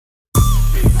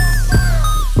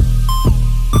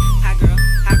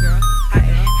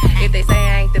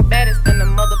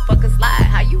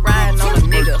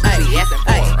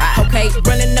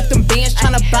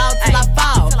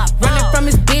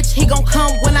gon'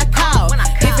 come when I call.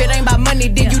 If it ain't about money,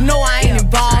 then you know I ain't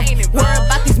involved. Worry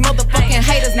about these motherfucking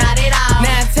haters, not at all.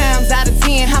 9 times out of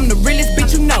 10, I'm the realest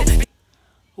bitch you know.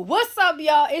 What's up,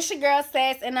 y'all? It's your girl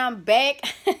Sass, and I'm back.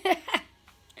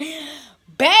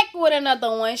 Back with another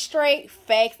one. Straight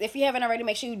facts. If you haven't already,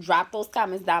 make sure you drop those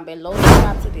comments down below.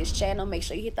 Subscribe to this channel. Make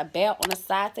sure you hit the bell on the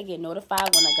side to get notified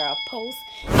when a girl posts.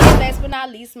 And last but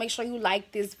not least, make sure you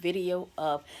like this video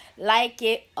up. Like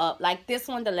it up. Like this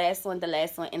one, the last one,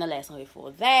 and the last one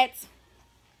before that.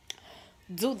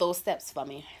 Do those steps for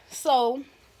me. So,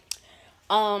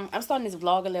 I'm starting this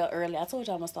vlog a little early. I told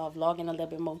y'all I'm gonna start vlogging a little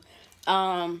bit more.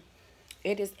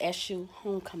 It is SU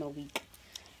homecoming week.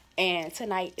 And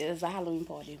tonight is a Halloween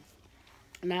party.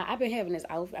 Now, I've been having this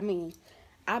outfit. I mean,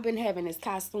 I've been having this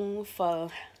costume for,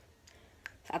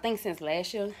 I think, since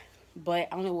last year. But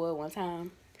I only wore it one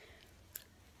time.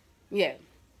 Yeah.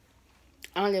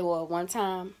 I only wore it one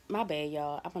time. My bad,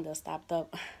 y'all. I'm gonna stopped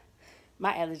up.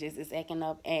 My allergies is acting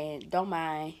up. And don't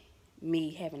mind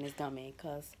me having this gum in.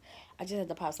 Because I just had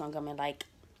to pop some gum in. Like,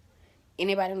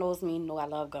 anybody knows me know I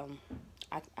love gum.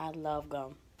 I love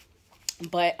gum.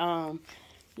 But,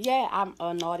 yeah, I'm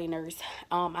a naughty nurse.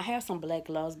 I have some black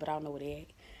gloves, but I don't know what they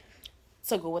at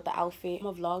to go with the outfit. I'm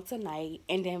gonna vlog tonight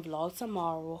and then vlog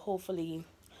tomorrow. Hopefully,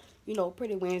 you know,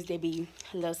 Pretty Wednesday be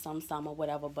a little something or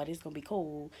whatever, but it's gonna be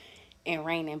cold and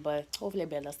raining, but hopefully it'll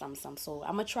be a little something. So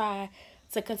I'm gonna try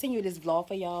to continue this vlog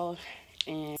for y'all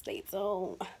and stay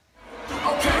tuned. Okay,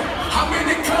 I'm in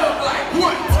the club like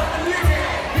what?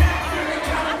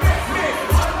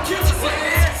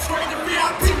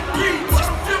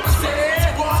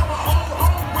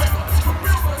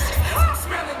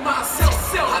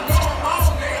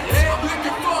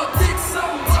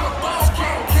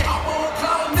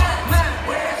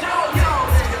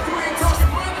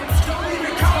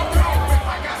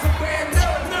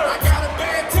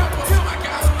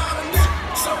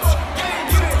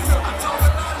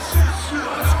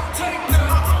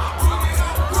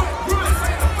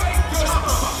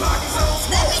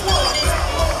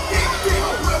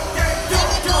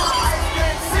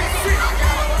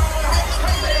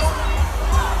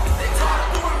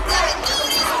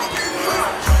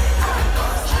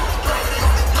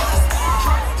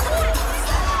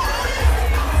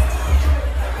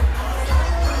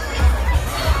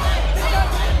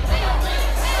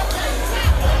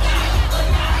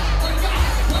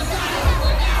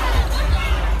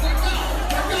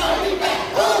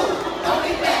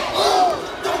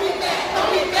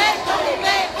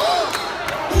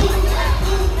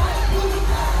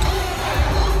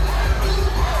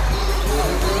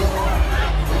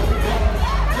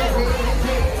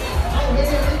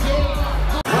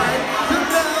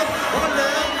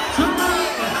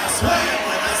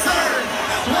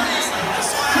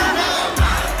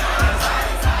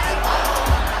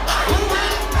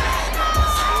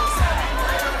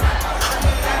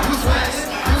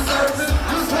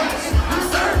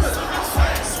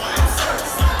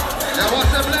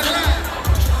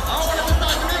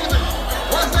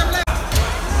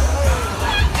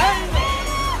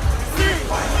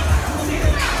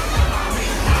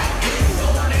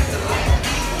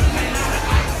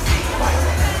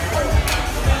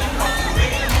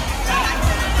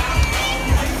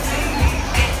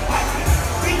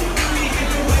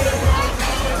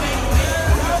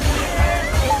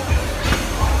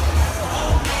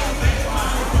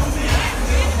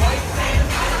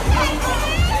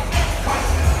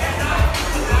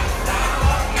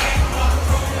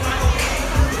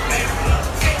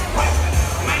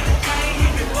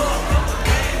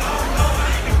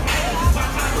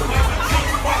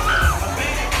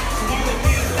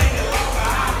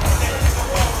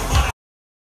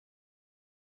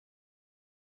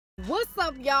 What's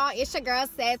up, y'all? It's your girl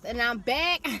Sass, and I'm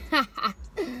back.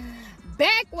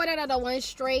 Back with another one.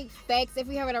 Straight facts. If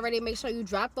you haven't already, make sure you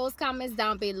drop those comments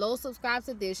down below. Subscribe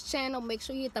to this channel. Make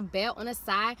sure you hit the bell on the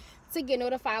side to get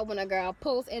notified when a girl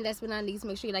posts. And last but not least,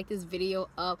 make sure you like this video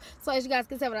up. So as you guys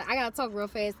can tell, I gotta talk real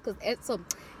fast because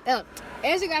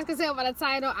as you guys can tell by the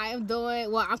title, I'm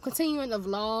continuing the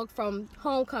vlog from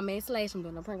homecoming / I'm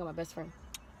doing a prank on my best friend.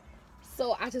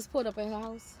 So I just pulled up in her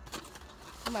house.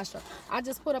 I'm not sure. I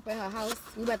just put up at her house.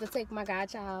 We about to take my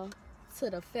godchild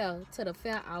to the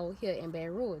fair out here in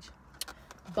Baton Rouge.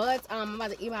 But I'm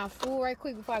about to eat my food right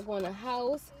quick before I go in the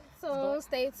house. So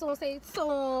stay tuned, stay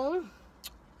tuned.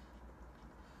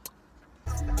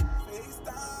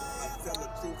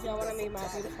 Y'all wanna meet my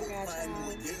beautiful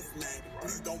godchild?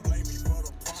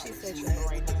 She said she's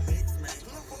right now.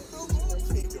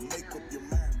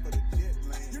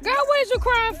 Girl, what is you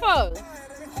crying for?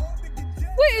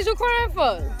 What is you crying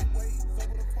for?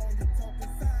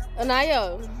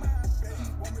 Anaya,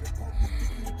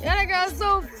 Yeah, that girl's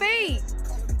so fake.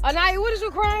 Anaya, what is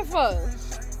you crying for?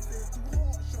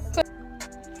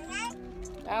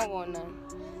 I don't want none.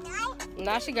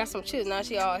 Now she got some chips. Now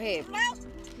she all happy.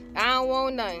 I don't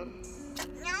want none.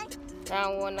 I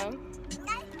don't want none.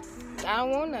 I don't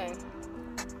want none.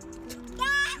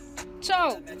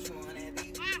 Cho,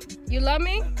 you love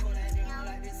me?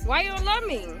 Why you don't love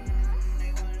me?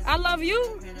 I love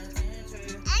you.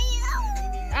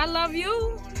 I love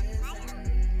you.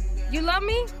 You love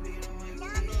me?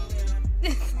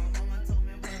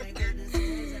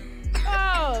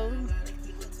 Oh.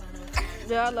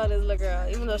 Yeah, I love this little girl,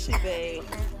 even though she big.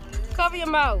 Cover your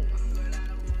mouth.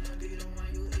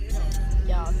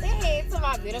 Y'all say hey to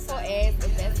my beautiful ass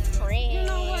and best friend. You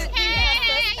know what?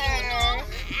 Hey,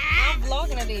 I'm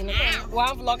vlogging today. Well,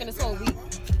 I'm vlogging this whole week.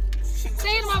 Say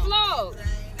it in my vlog.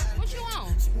 what you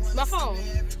on? My phone.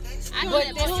 I know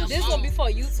But that this gonna be for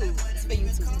YouTube. It's for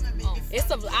YouTube.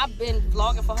 I've been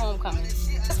vlogging for homecoming.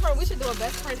 Best friend, we should do a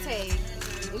best friend tag.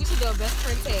 We should do a best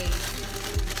friend tag.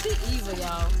 She evil,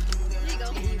 y'all.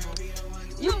 There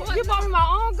you go. You bought me my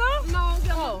own gun? No,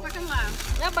 Oh. fucking lie.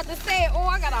 I'm about to say, oh,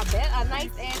 I got a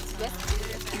nice ass best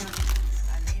friend.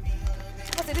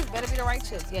 I said this better be the right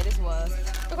chips. Yeah, this was.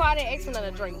 Look how I didn't ask for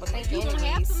another drink, but thank you You gonna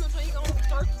have anyways. some, so you gonna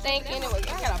start. Thank you anyway.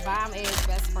 I got a bomb ass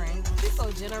best friend. She's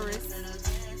so generous.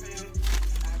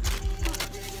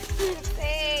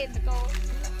 Hey, Nicole.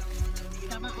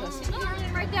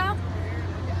 Right there.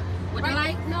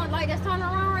 Like that's turning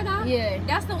around right now. Yeah.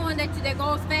 That's the one that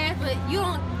goes fast, but you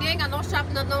ain't got no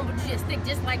shopping nothing on, but you just stick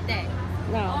just like that.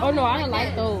 No. Oh no, I don't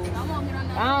like those. I won't get on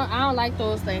that. I don't like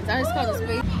those things. I just call it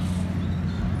space.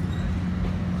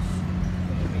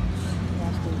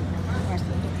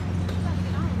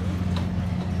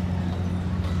 You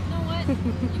know what? You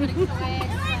better get your ass.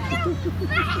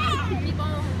 Keep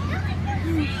on.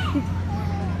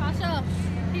 Pasha,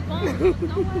 keep on. You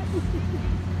know what?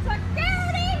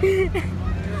 Security!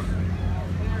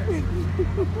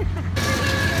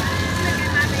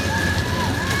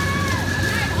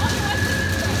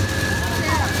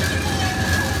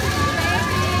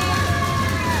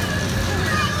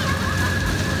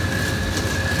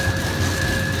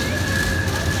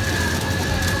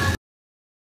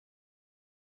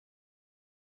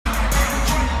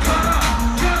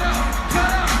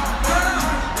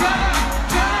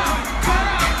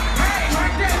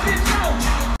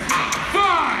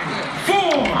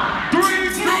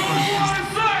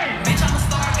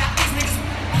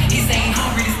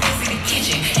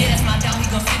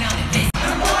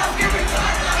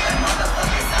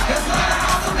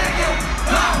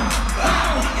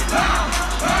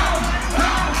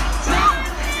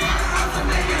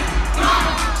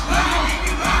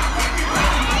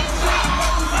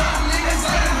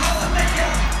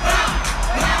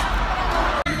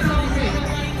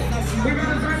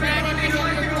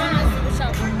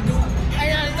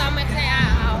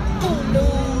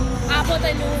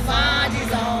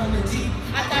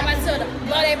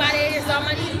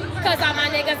 Cause all my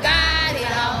niggas got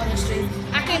it on the street.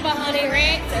 I keep 100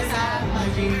 racks inside my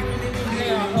Jeep.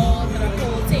 They're all to the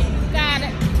pool team. Got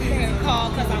it. They're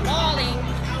called cause I'm balling.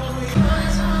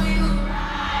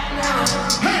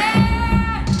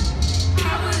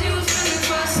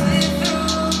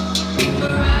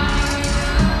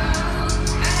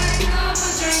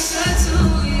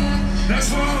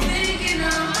 That's wrong.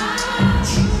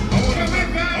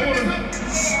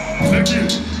 Thank you.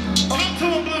 Talk to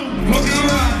him, Blue. Fuck you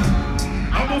around.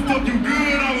 I'ma fuck you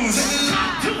good. I'ma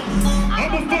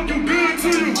fuck you good to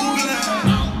you.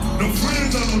 No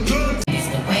friends or no drugs. It's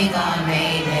the way God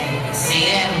made it.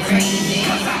 Say that I'm crazy.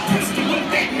 Cause I pistol whip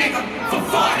that nigga for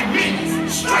 40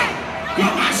 minutes straight.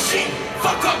 With my shit,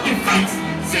 fuck up your face.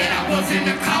 Said I was in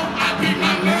the court, I beat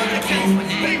my murder case.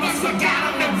 They must look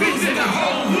out on the visit the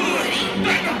whole hood.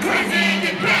 Like a crazy and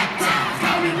get baptized.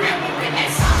 I remember when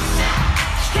that song shot.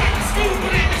 Straight to school,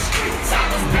 but in the streets I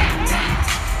was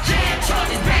baptized. Jail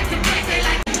charges back to back, they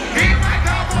like. Here I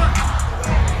go, boy.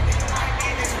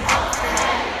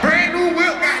 Brand new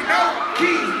whip, got no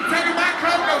keys. Taking my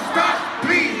clothes, no stop,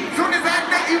 please. Soon as I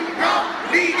know you go,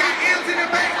 need got M's in the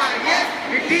back, like yes,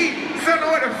 indeed. Son,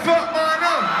 what the fuck going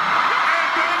on?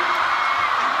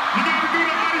 You gotta do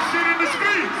the hottest shit in the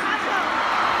streets.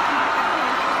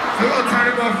 So we're gonna turn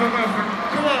it motherfucker up.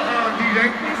 Come on, DJ.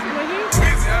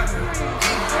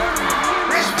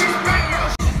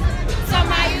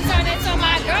 Somehow you turned into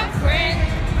my girlfriend.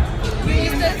 We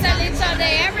used to tell each other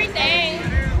everything.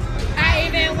 I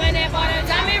even went and bought a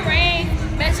diamond ring.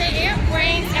 Bet your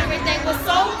earrings, everything was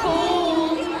so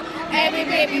cool. Every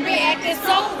baby be acting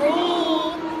so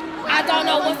rude. I don't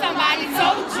know what somebody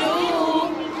told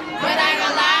you, but I ain't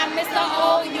gonna lie, Mr.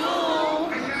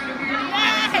 OU.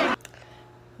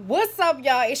 up,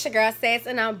 y'all? It's your girl Sass,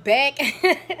 and I'm back.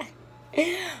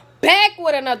 Back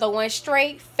with another one.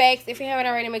 Straight facts. If you haven't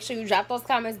already, make sure you drop those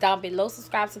comments down below.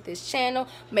 Subscribe to this channel.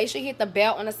 Make sure you hit the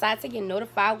bell on the side to get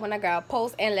notified when I got a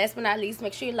post. And last but not least,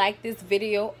 make sure you like this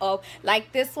video up.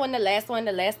 Like this one, the last one,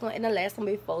 the last one, and the last one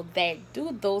before that.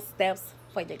 Do those steps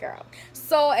for your girl.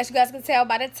 So as you guys can tell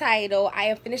by the title, I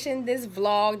am finishing this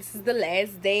vlog. This is the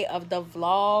last day of the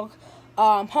vlog.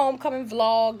 Homecoming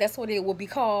vlog. That's what it will be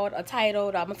called. A title.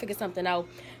 I'm gonna figure something out.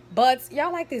 But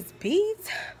y'all like this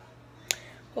beat?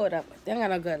 Hold up, I got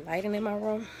no good lighting in my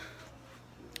room,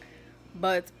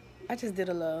 but I just did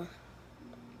a little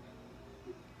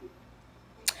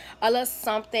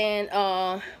something.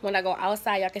 When I go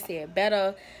outside, y'all can see it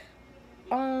better.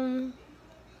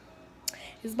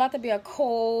 It's about to be a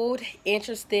cold,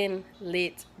 interesting,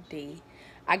 lit day.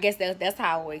 I guess that's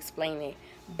how I will explain it.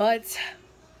 But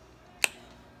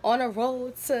on a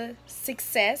road to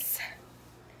success,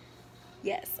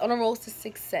 yes, on a road to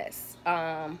success.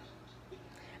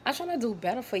 I'm trying to do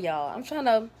better for y'all. I'm trying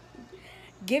to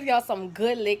give y'all some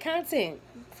good lit content.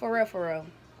 For real, for real.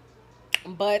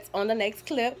 But on the next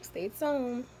clip, stay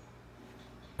tuned.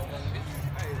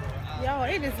 Y'all,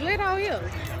 it is lit out here.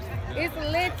 It's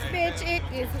lit, bitch. It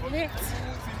is lit.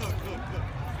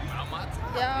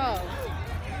 Y'all.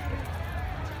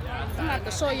 I'm about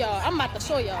to show y'all. I'm about to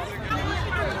show y'all.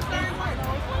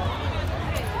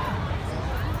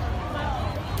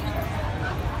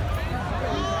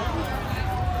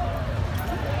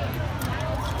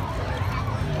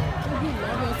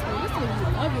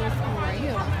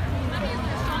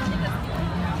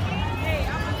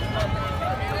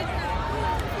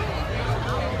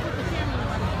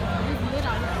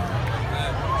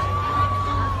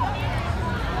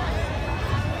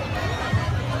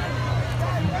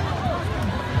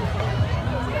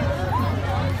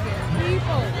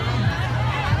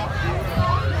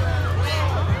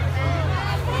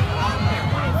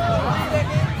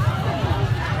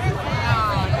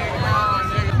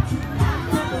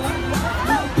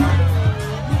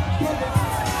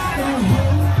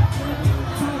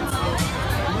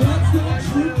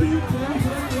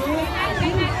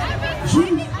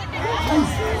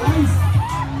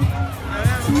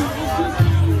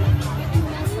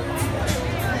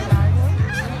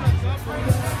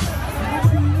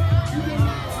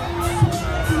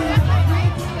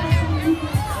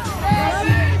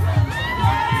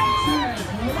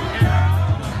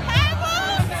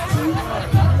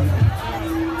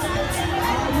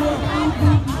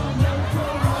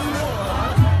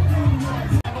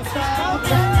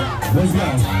 Let's go.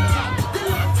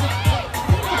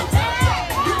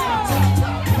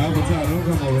 Avatar, don't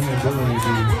come over here doing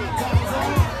anything.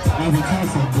 Avatar,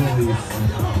 some bullies.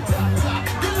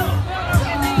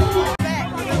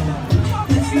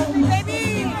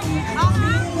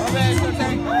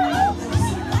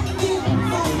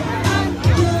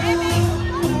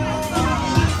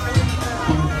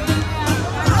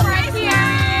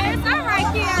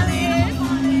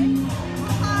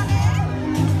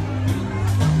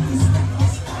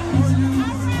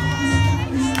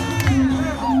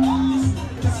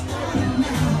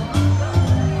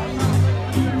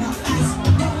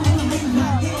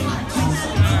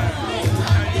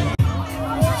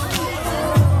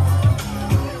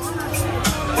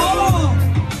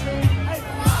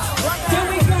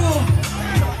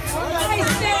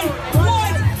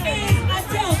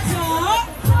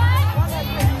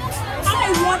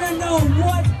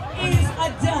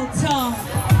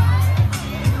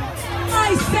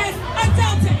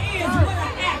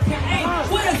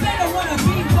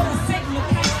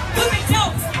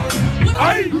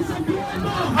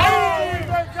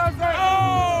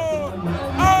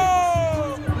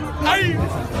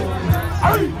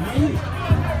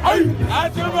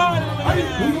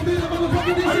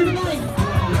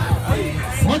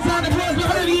 What's on the place? We're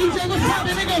ready to eat. What's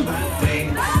happening, nigga?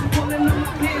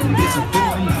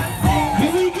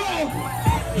 Here we go.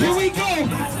 Here we go.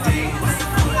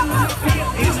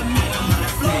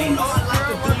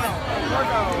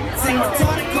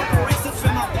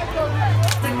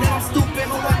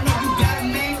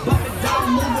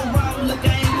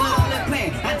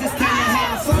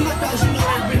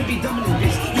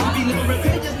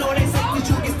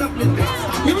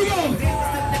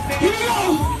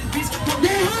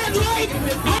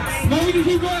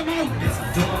 Keep going, man.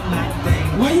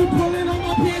 Why you pulling on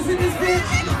my pants in this bitch?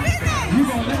 You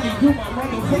gon' let me do my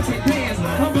motherfucking dance.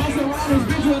 I'm bouncing around this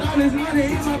bitch with all this money in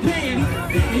my pants.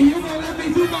 And you gon' let me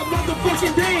do my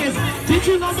motherfucking dance. Did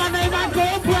you know my name? I go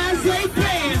by say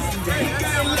pants.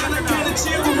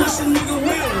 wish a nigga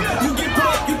real. You get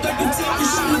broke, you think you take your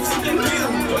shit, you take your bill.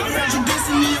 I heard you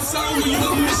dissing me your song, you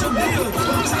gon' miss your bill.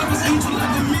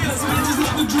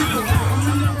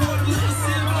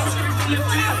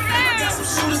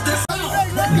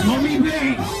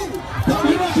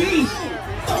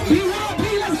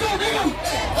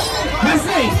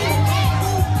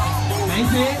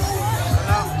 said?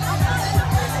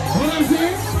 What I'm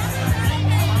saying?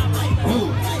 Oh.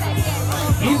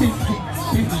 Easy.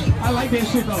 I like that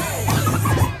shit though.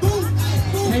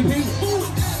 Hey, Pete.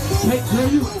 Hey, where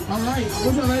you? All right.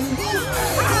 What's up, lady?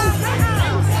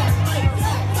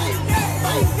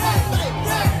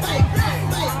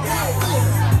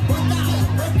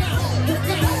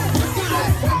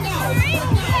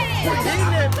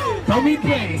 Don't be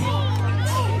playing.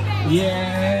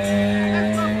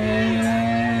 Yeah.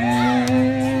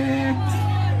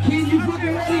 Ken, you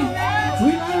fucking ready?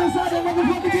 We all inside that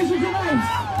motherfucking kitchen tonight.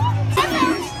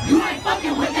 You ain't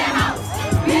fucking with that house.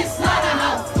 Bitch,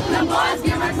 slaughterhouse. The boys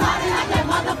get retarded like that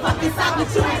motherfucking south, but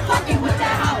you ain't fucking with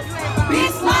that house.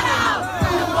 Bitch, slaughterhouse.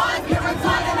 The boys get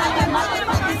retarded like that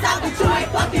motherfucking south, but you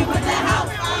ain't fucking with that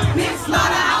house. Bitch,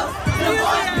 slaughterhouse. The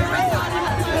boys get retarded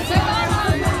like that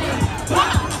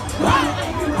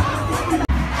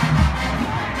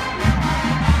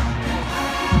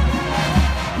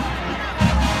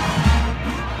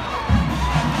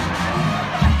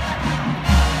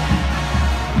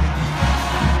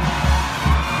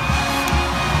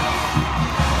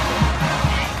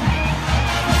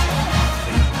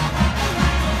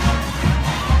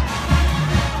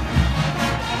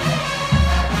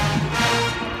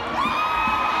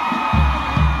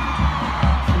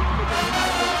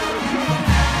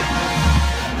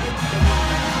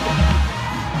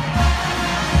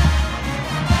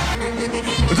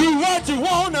Do what you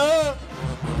wanna,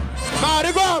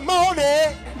 Mardi Gras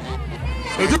morning.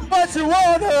 Do what you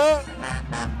wanna.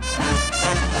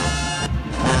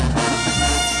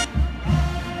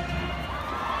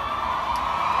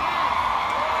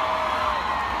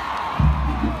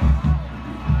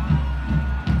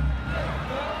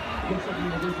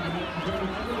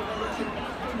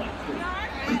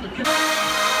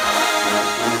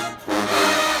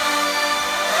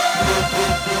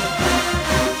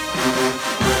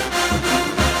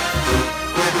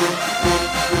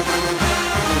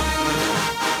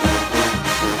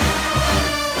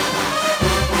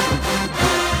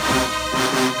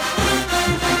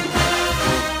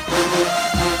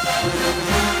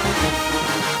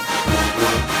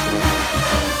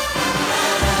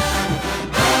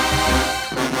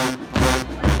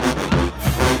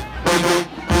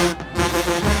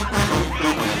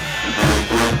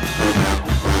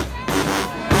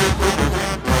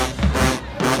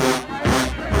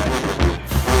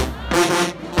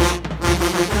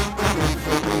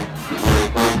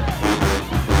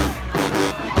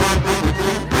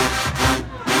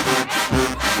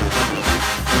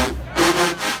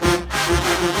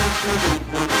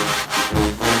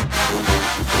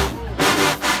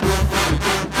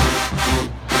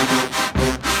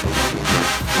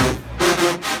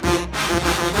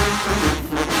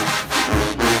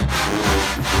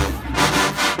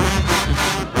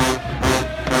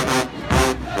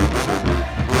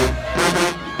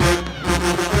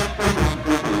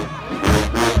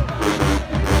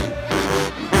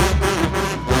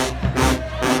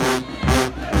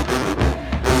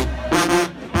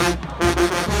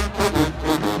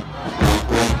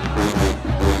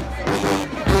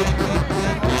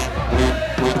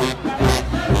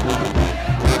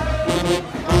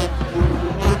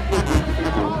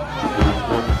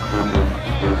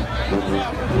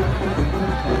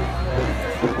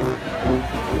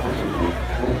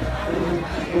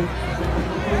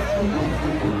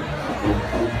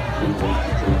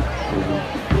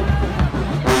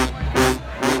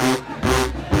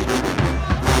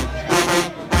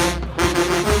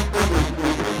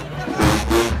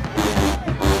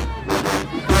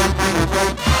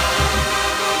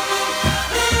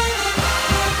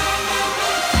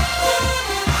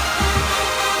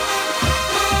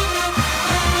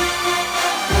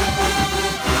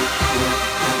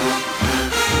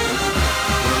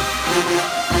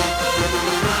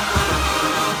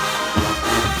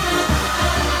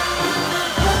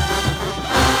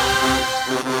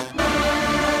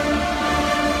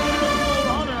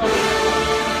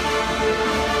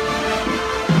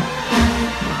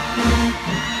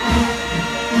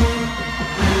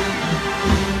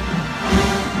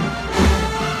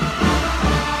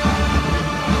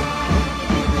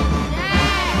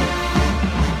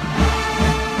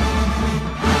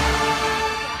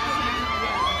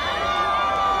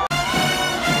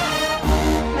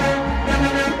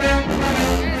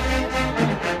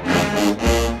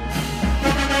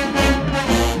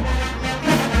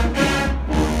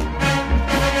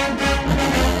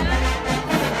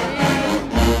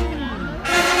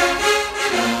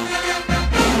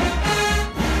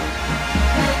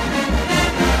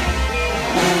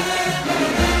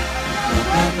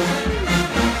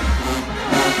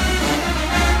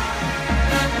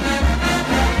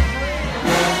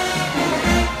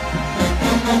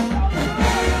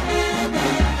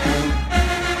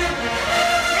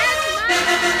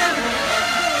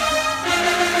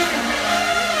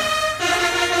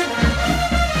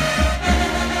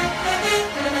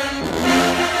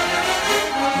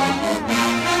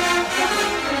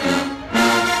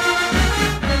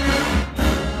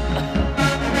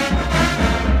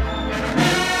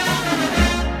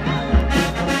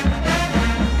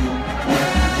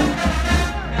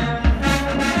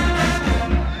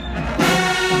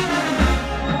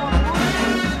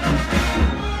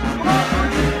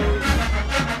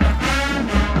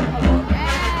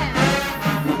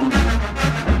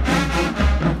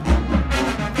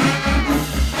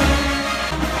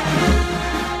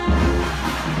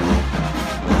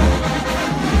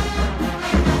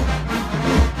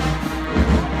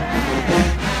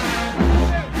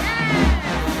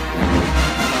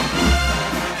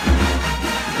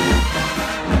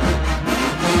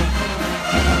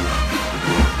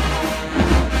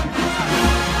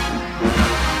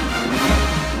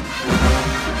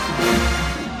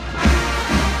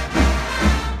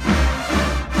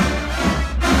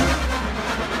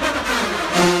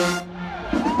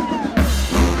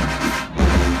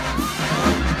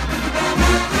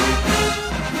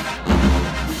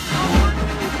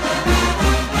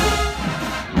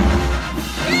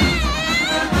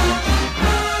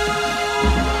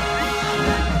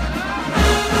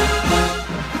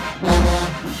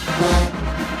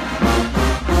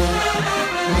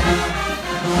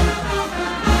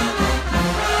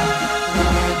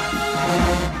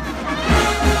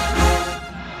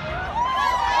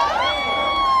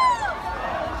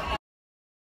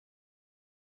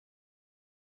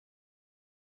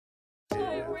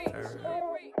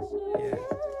 Yeah.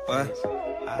 What?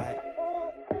 Alright.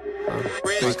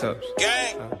 3 cups.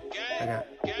 Gang. I got.